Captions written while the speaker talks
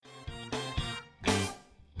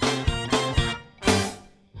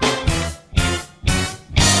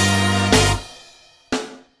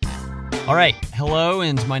All right, hello,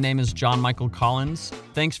 and my name is John Michael Collins.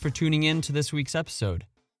 Thanks for tuning in to this week's episode.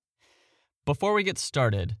 Before we get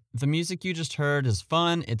started, the music you just heard is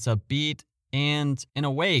fun, it's upbeat, and in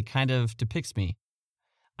a way kind of depicts me.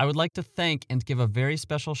 I would like to thank and give a very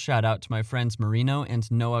special shout out to my friends Marino and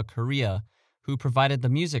Noah Correa, who provided the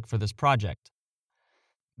music for this project.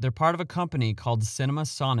 They're part of a company called Cinema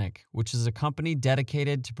Sonic, which is a company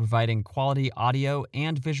dedicated to providing quality audio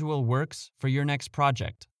and visual works for your next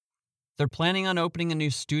project. They're planning on opening a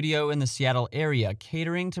new studio in the Seattle area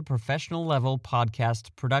catering to professional-level podcast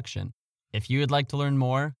production. If you would like to learn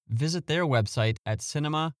more, visit their website at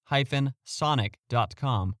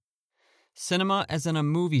cinema-sonic.com. Cinema as in a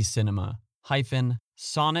movie cinema,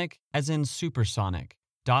 -sonic as in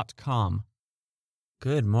supersonic.com.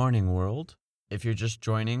 Good morning, world. If you're just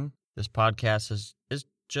joining, this podcast is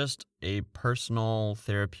just a personal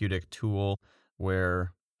therapeutic tool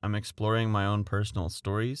where I'm exploring my own personal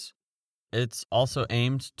stories. It's also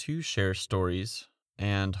aimed to share stories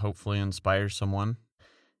and hopefully inspire someone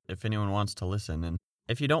if anyone wants to listen. And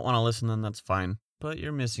if you don't want to listen, then that's fine. But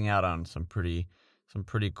you're missing out on some pretty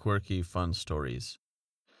quirky, fun stories.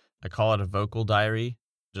 I call it a vocal diary,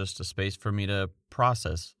 just a space for me to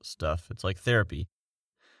process stuff. It's like therapy.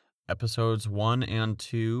 Episodes 1 and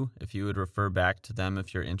 2, if you would refer back to them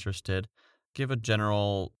if you're interested, give a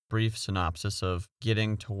general brief synopsis of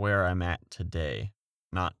getting to where I'm at today.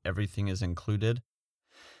 Not everything is included.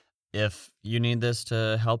 If you need this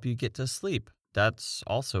to help you get to sleep, that's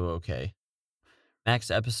also okay.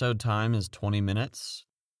 Max episode time is 20 minutes.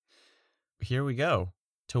 Here we go.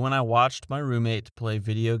 To when I watched my roommate play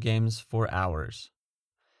video games for hours.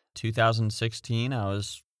 2016, I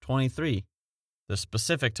was 23. The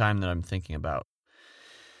specific time that I'm thinking about.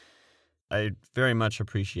 I very much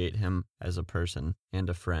appreciate him as a person and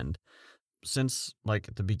a friend. Since,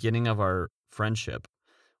 at the beginning of our friendship,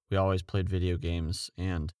 we always played video games,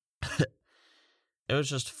 and it was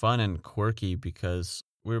just fun and quirky because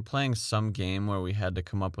we were playing some game where we had to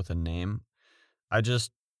come up with a name. I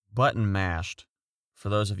just button mashed. For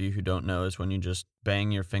those of you who don't know, is when you just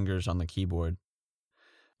bang your fingers on the keyboard.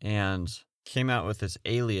 And came out with this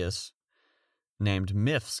alias named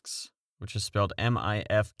Mifks, which is spelled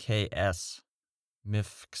M-I-F-K-S.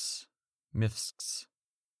 Mifks.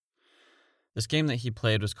 This game that he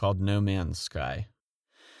played was called No Man's Sky.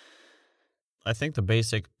 I think the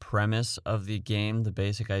basic premise of the game, the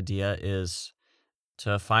basic idea, is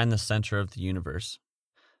to find the center of the universe.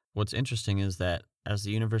 What's interesting is that as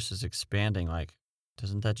the universe is expanding,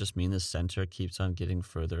 doesn't that just mean the center keeps on getting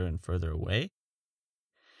further and further away?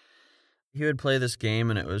 He would play this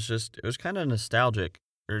game, and it was kind of nostalgic,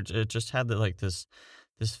 or it just had this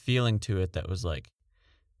feeling to it that was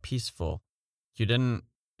peaceful. It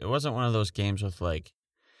wasn't one of those games with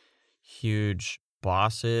huge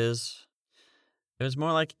bosses. It was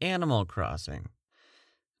more like Animal Crossing,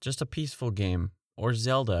 just a peaceful game, or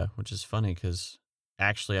Zelda, which is funny because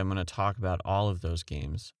actually I'm going to talk about all of those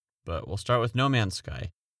games, but we'll start with No Man's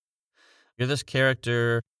Sky. You're this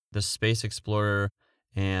character, this space explorer,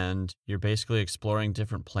 and you're basically exploring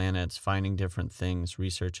different planets, finding different things,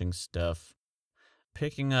 researching stuff,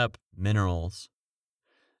 picking up minerals.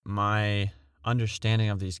 My understanding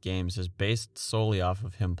of these games is based solely off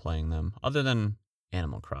of him playing them, other than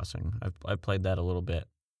Animal Crossing. I've played that a little bit.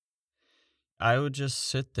 I would just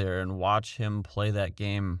sit there and watch him play that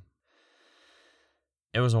game.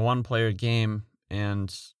 It was a one-player game,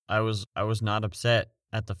 and I was not upset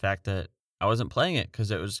at the fact that I wasn't playing it,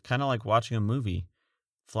 because it was kind of like watching a movie.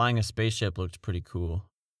 Flying a spaceship looked pretty cool.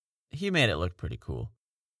 He made it look pretty cool.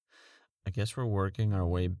 I guess we're working our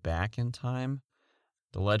way back in time.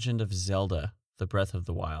 The Legend of Zelda, The Breath of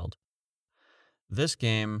the Wild. This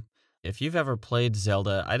game, if you've ever played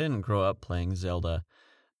Zelda, I didn't grow up playing Zelda.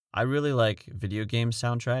 I really like video game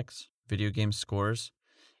soundtracks, video game scores.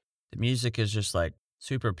 The music is just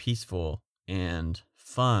super peaceful and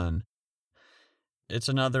fun. It's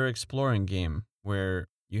another exploring game where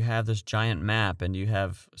you have this giant map and you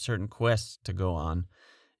have certain quests to go on.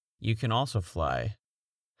 You can also fly.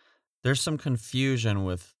 There's some confusion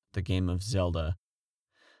with the game of Zelda.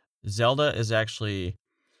 Zelda is actually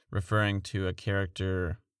referring to a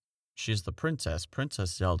character. She's the Princess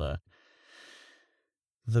Zelda.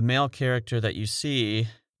 The male character that you see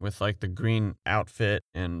with the green outfit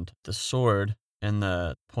and the sword and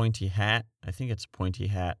the pointy hat, I think it's a pointy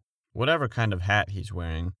hat, whatever kind of hat he's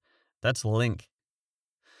wearing, that's Link.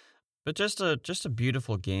 But just a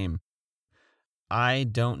beautiful game. I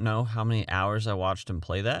don't know how many hours I watched him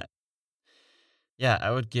play that. Yeah, I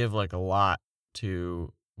would give a lot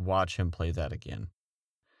to watch him play that again.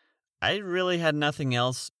 I really had nothing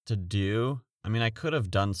else to do I mean, I could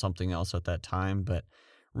have done something else at that time, but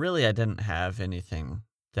really I didn't have anything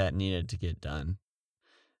that needed to get done.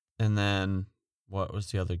 And then what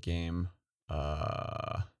was the other game?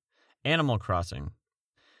 Animal Crossing.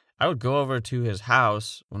 I would go over to his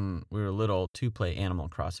house when we were little to play Animal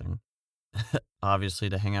Crossing. Obviously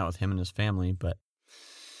to hang out with him and his family, but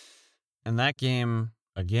in that game,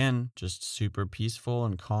 again, just super peaceful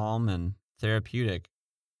and calm and therapeutic.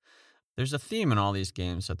 There's a theme in all these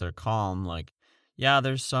games that they're calm. Like, yeah,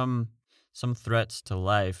 there's some threats to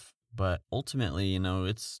life, but ultimately,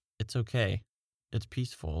 it's okay. It's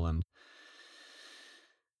peaceful, and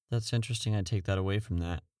that's interesting. I take that away from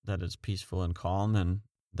that it's peaceful and calm, and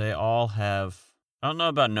they all have, I don't know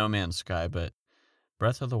about No Man's Sky, but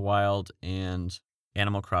Breath of the Wild and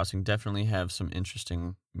Animal Crossing definitely have some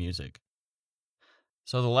interesting music.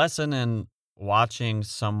 So the lesson in watching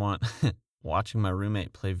my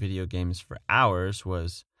roommate play video games for hours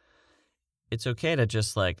was it's okay to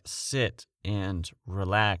just sit and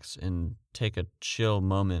relax and take a chill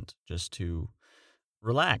moment just to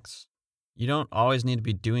relax. You don't always need to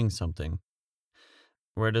be doing something.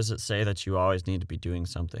 Where does it say that you always need to be doing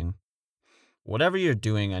something? Whatever you're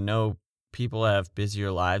doing, I know people have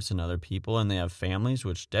busier lives than other people, and they have families,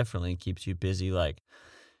 which definitely keeps you busy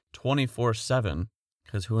 24/7.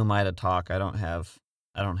 Because who am I to talk? I don't have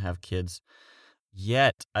kids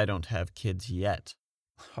yet. I don't have kids yet.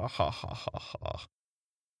 Ha ha ha ha ha.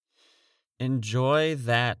 Enjoy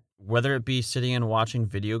that, whether it be sitting and watching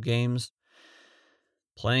video games,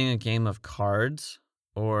 playing a game of cards,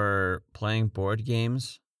 or playing board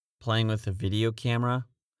games, playing with a video camera.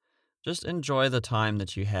 Just enjoy the time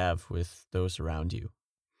that you have with those around you.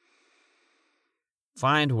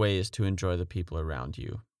 Find ways to enjoy the people around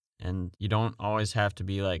you. And you don't always have to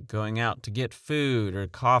be going out to get food or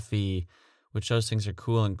coffee, which those things are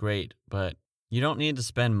cool and great, but you don't need to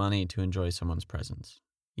spend money to enjoy someone's presence.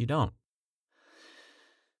 You don't.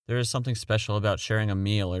 There is something special about sharing a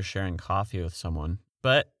meal or sharing coffee with someone,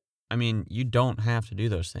 but you don't have to do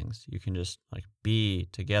those things. You can just be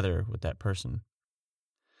together with that person.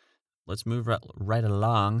 Let's move right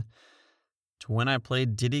along to when I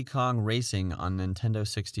played Diddy Kong Racing on Nintendo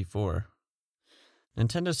 64.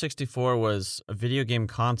 Nintendo 64 was a video game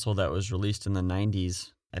console that was released in the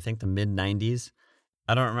 90s, I think the mid-90s.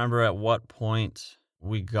 I don't remember at what point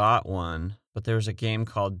we got one, but there was a game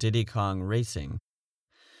called Diddy Kong Racing.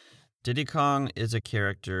 Diddy Kong is a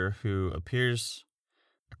character who appears,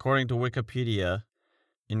 according to Wikipedia,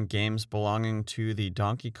 in games belonging to the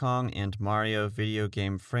Donkey Kong and Mario video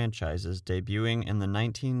game franchises, debuting in the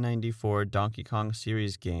 1994 Donkey Kong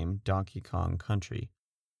series game Donkey Kong Country.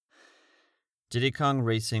 Diddy Kong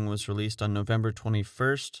Racing was released on November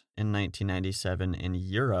 21st in 1997 in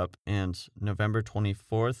Europe and November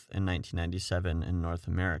 24th in 1997 in North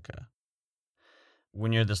America.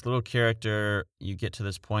 When you're this little character, you get to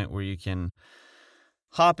this point where you can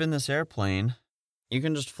hop in this airplane. You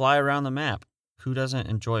can just fly around the map. Who doesn't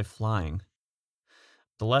enjoy flying?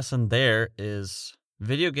 The lesson there is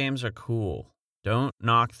video games are cool. Don't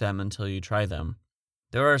knock them until you try them.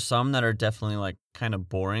 There are some that are definitely kind of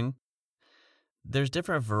boring. There's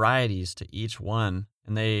different varieties to each one,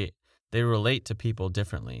 and they relate to people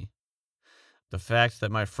differently. The fact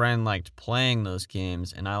that my friend liked playing those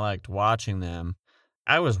games and I liked watching them,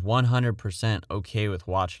 I was 100% okay with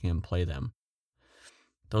watching him play them.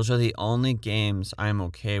 Those are the only games I'm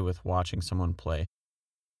okay with watching someone play.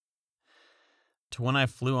 To when I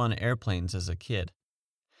flew on airplanes as a kid.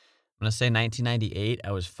 I'm going to say 1998,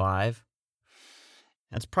 I was 5.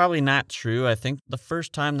 That's probably not true. I think the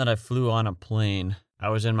first time that I flew on a plane, I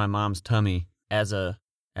was in my mom's tummy as a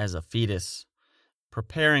fetus,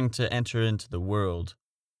 preparing to enter into the world.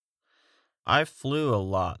 I flew a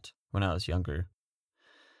lot when I was younger.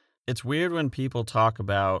 It's weird when people talk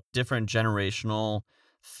about different generational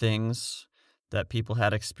things that people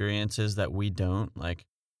had experiences that we don't.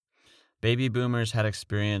 Baby boomers had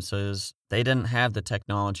experiences. They didn't have the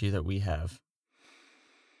technology that we have.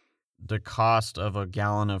 The cost of a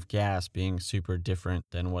gallon of gas being super different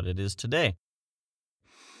than what it is today.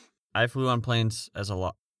 I flew on planes as a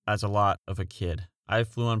lot of a kid. I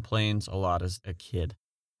flew on planes a lot as a kid.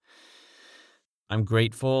 I'm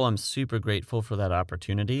grateful. I'm super grateful for that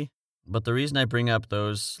opportunity. But the reason I bring up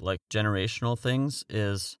those generational things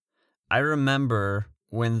is I remember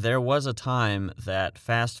when there was a time that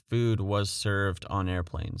fast food was served on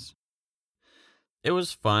airplanes. It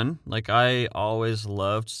was fun. I always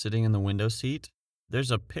loved sitting in the window seat.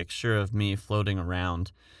 There's a picture of me floating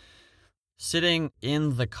around, sitting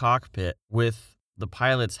in the cockpit with the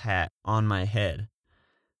pilot's hat on my head.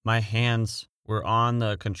 My hands were on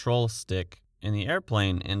the control stick in the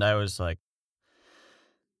airplane, and I was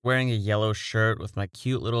wearing a yellow shirt with my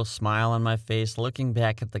cute little smile on my face, looking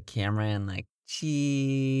back at the camera and like,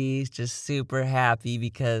 geez, just super happy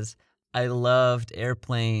because I loved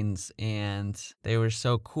airplanes and they were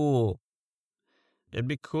so cool. It'd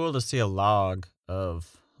be cool to see a log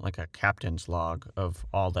of, like a captain's log of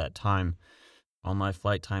all that time, all my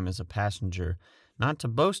flight time as a passenger. Not to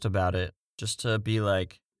boast about it, just to be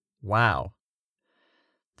like, wow,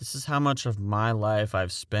 this is how much of my life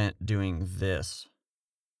I've spent doing this.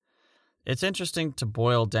 It's interesting to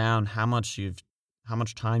boil down how much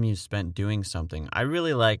time you've spent doing something. I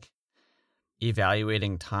really like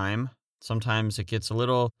evaluating time. Sometimes it gets a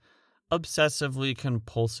little obsessively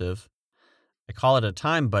compulsive. I call it a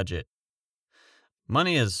time budget.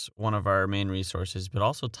 Money is one of our main resources, but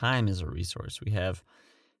also time is a resource. We have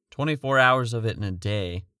 24 hours of it in a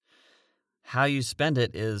day. How you spend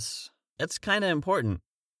it's kind of important.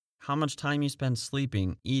 How much time you spend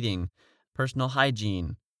sleeping, eating, personal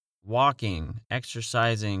hygiene, walking,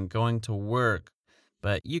 exercising, going to work.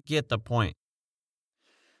 But you get the point.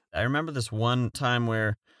 I remember this one time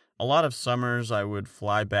where a lot of summers I would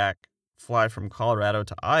fly from Colorado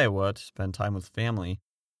to Iowa to spend time with family.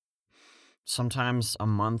 Sometimes a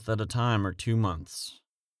month at a time or 2 months.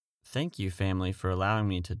 Thank you, family, for allowing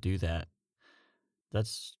me to do that.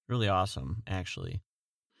 That's really awesome, actually.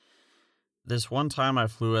 This one time I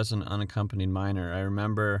flew as an unaccompanied minor. I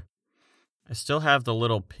remember I still have the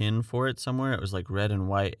little pin for it somewhere. It was like red and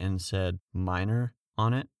white and said minor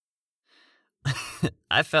on it.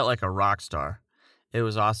 I felt like a rock star. It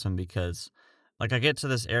was awesome because like I get to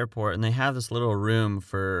this airport and they have this little room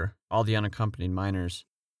for all the unaccompanied minors.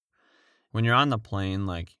 When you're on the plane,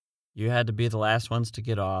 like you had to be the last ones to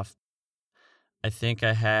get off. I think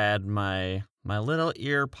I had my little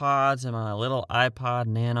ear pods and my little iPod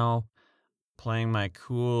Nano playing my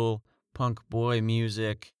cool punk boy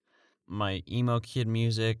music, my emo kid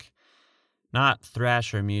music, not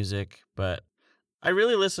thrasher music, but I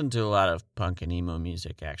really listened to a lot of punk and emo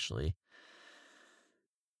music, actually.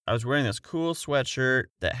 I was wearing this cool sweatshirt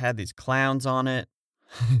that had these clowns on it,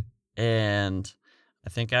 and I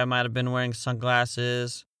think I might have been wearing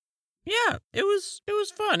sunglasses. Yeah, it was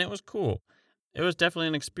fun. It was cool. It was definitely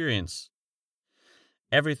an experience.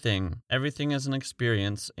 Everything is an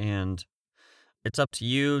experience, and it's up to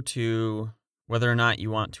you to whether or not you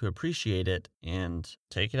want to appreciate it and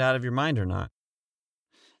take it out of your mind or not.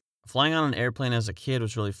 Flying on an airplane as a kid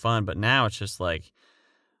was really fun, but now it's just like,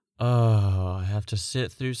 oh, I have to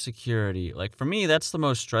sit through security. Like for me, that's the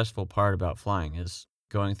most stressful part about flying is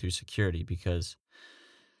going through security because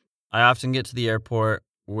I often get to the airport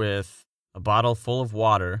with a bottle full of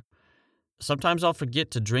water. Sometimes I'll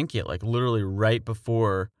forget to drink it, like literally right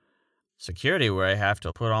before security, where I have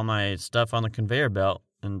to put all my stuff on the conveyor belt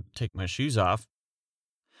and take my shoes off.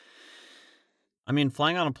 I mean,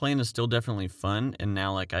 flying on a plane is still definitely fun, and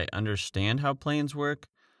now like I understand how planes work.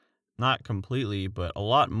 Not completely, but a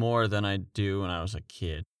lot more than I do when I was a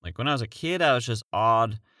kid. Like when I was a kid, I was just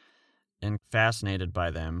awed and fascinated by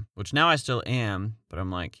them, which now I still am, but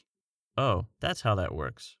I'm like, oh, that's how that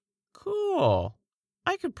works. Cool.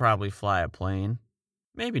 I could probably fly a plane.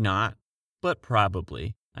 Maybe not, but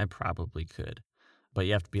probably. I probably could. But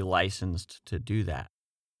you have to be licensed to do that.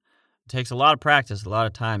 It takes a lot of practice, a lot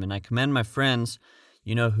of time, and I commend my friends,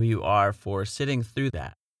 you know who you are, for sitting through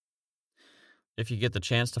that. If you get the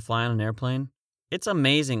chance to fly on an airplane, it's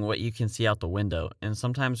amazing what you can see out the window. And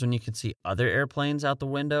sometimes when you can see other airplanes out the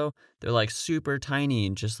window, they're like super tiny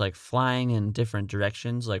and just like flying in different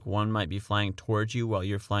directions. Like one might be flying towards you while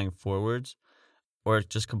you're flying forwards, or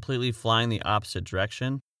just completely flying the opposite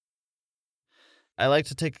direction. I like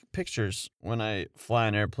to take pictures when I fly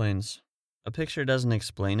on airplanes. A picture doesn't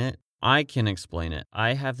explain it. I can explain it.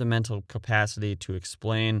 I have the mental capacity to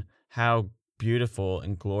explain how beautiful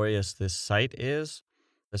and glorious this sight is.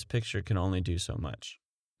 This picture can only do so much.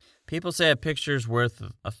 People say a picture is worth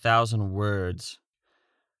 1,000 words.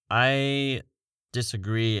 I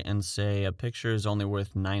disagree and say a picture is only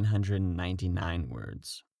worth 999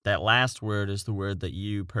 words. That last word is the word that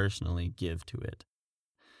you personally give to it.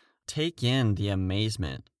 Take in the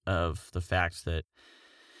amazement of the fact that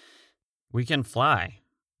we can fly,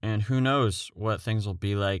 and who knows what things will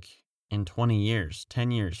be like in 20 years,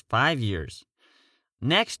 10 years, 5 years,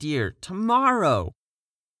 next year, tomorrow.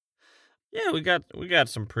 Yeah, we got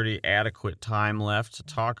some pretty adequate time left to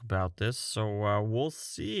talk about this, so we'll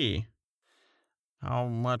see how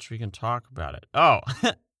much we can talk about it. Oh,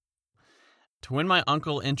 to when my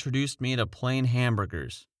uncle introduced me to plain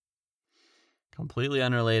hamburgers. Completely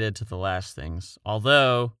unrelated to the last things,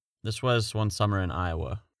 although this was one summer in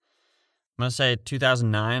Iowa. I'm going to say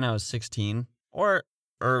 2009, I was 16, or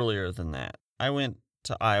earlier than that. I went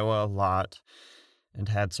to Iowa a lot and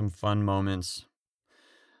had some fun moments.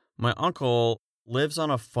 My uncle lives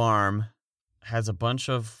on a farm, has a bunch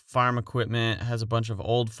of farm equipment, has a bunch of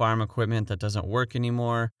old farm equipment that doesn't work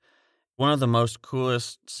anymore. One of the most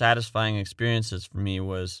coolest, satisfying experiences for me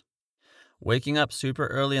was waking up super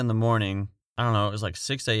early in the morning. I don't know, it was like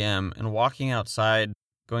 6 a.m. and walking outside,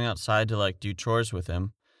 going outside to like do chores with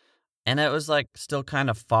him. And it was like still kind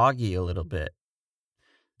of foggy a little bit.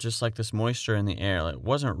 Just like this moisture in the air. Like, it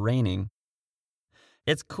wasn't raining.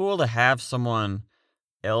 It's cool to have someone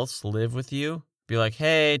else live with you. Be like,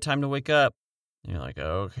 hey, time to wake up. And you're like,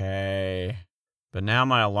 okay. But now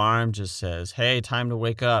my alarm just says, hey, time to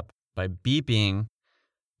wake up. By beeping,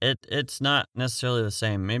 it's not necessarily the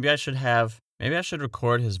same. Maybe I should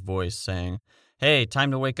record his voice saying, hey, time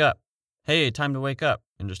to wake up. Hey, time to wake up.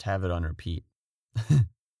 And just have it on repeat.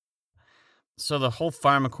 So the whole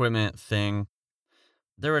farm equipment thing,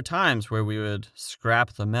 there were times where we would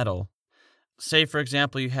scrap the metal. Say, for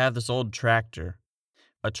example, you have this old tractor.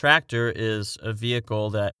 A tractor is a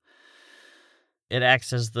vehicle that it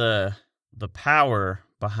acts as the power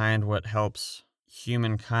behind what helps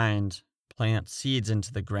humankind plant seeds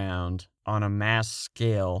into the ground on a mass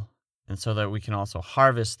scale, and so that we can also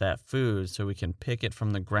harvest that food so we can pick it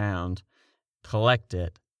from the ground, collect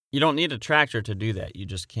it. You don't need a tractor to do that. You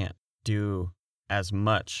just can't do as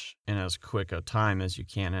much in as quick a time as you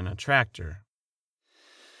can in a tractor.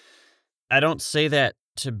 I don't say that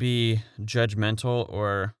to be judgmental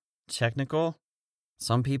or technical.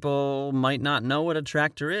 Some people might not know what a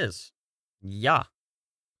tractor is. Yeah.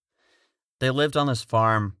 They lived on this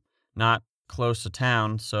farm not close to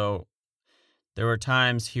town, so there were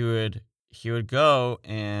times he would go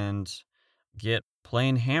and get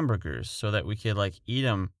plain hamburgers so that we could like eat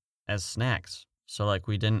them as snacks. So like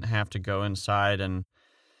we didn't have to go inside and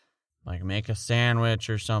like make a sandwich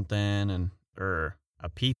or something or a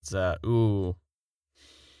pizza. Ooh.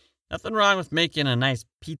 Nothing wrong with making a nice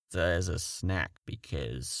pizza as a snack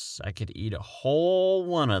because I could eat a whole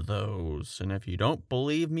one of those. And if you don't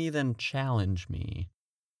believe me, then challenge me.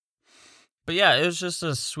 But yeah, it was just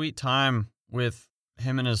a sweet time with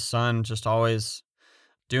him and his son just always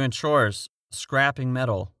doing chores, scrapping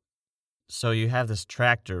metal. So you have this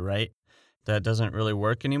tractor, right, that doesn't really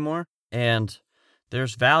work anymore. And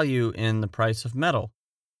there's value in the price of metal.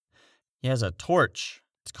 He has a torch.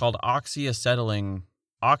 It's called oxyacetylene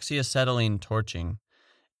torching.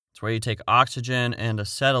 It's where you take oxygen and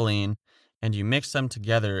acetylene and you mix them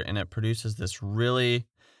together and it produces this really,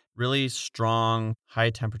 really strong high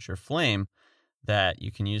temperature flame that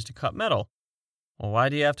you can use to cut metal. Well, why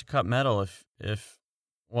do you have to cut metal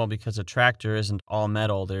well, because a tractor isn't all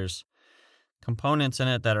metal. There's components in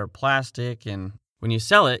it that are plastic, and when you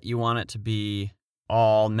sell it, you want it to be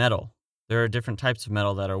all metal. There are different types of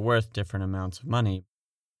metal that are worth different amounts of money.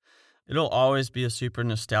 It'll always be a super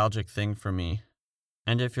nostalgic thing for me.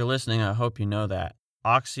 And if you're listening, I hope you know that.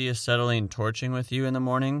 Oxyacetylene torching with you in the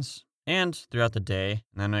mornings and throughout the day.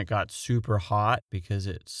 And then it got super hot because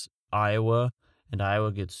it's Iowa, and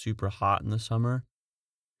Iowa gets super hot in the summer.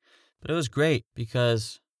 But it was great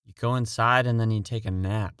because you go inside and then you take a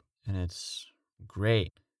nap, and it's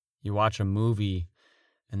great. You watch a movie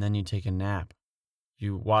and then you take a nap.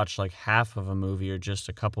 You watch like half of a movie or just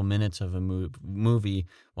a couple minutes of a movie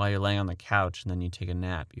while you're laying on the couch, and then you take a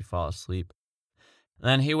nap. You fall asleep. And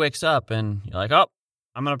then he wakes up and you're like, oh,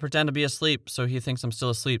 I'm going to pretend to be asleep so he thinks I'm still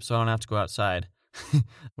asleep so I don't have to go outside,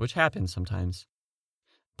 which happens sometimes.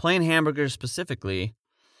 Plain hamburgers specifically,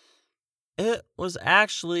 it was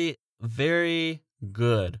actually very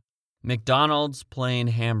good. McDonald's plain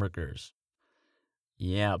hamburgers.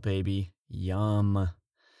 Yeah, baby. Yum.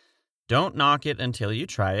 Don't knock it until you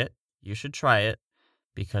try it. You should try it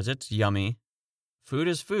because it's yummy. Food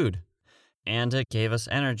is food. And it gave us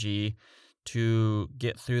energy to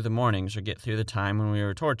get through the mornings or get through the time when we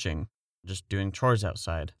were torching, just doing chores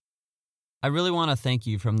outside. I really want to thank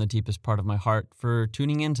you from the deepest part of my heart for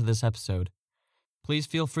tuning into this episode. Please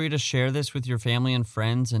feel free to share this with your family and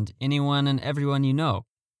friends and anyone and everyone you know.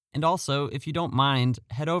 And also, if you don't mind,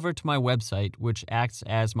 head over to my website, which acts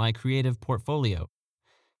as my creative portfolio.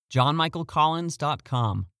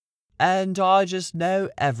 JohnMichaelCollins.com. And I just know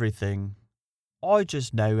everything. I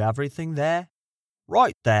just know everything there.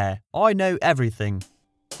 Right there. I know everything.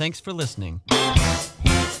 Thanks for listening.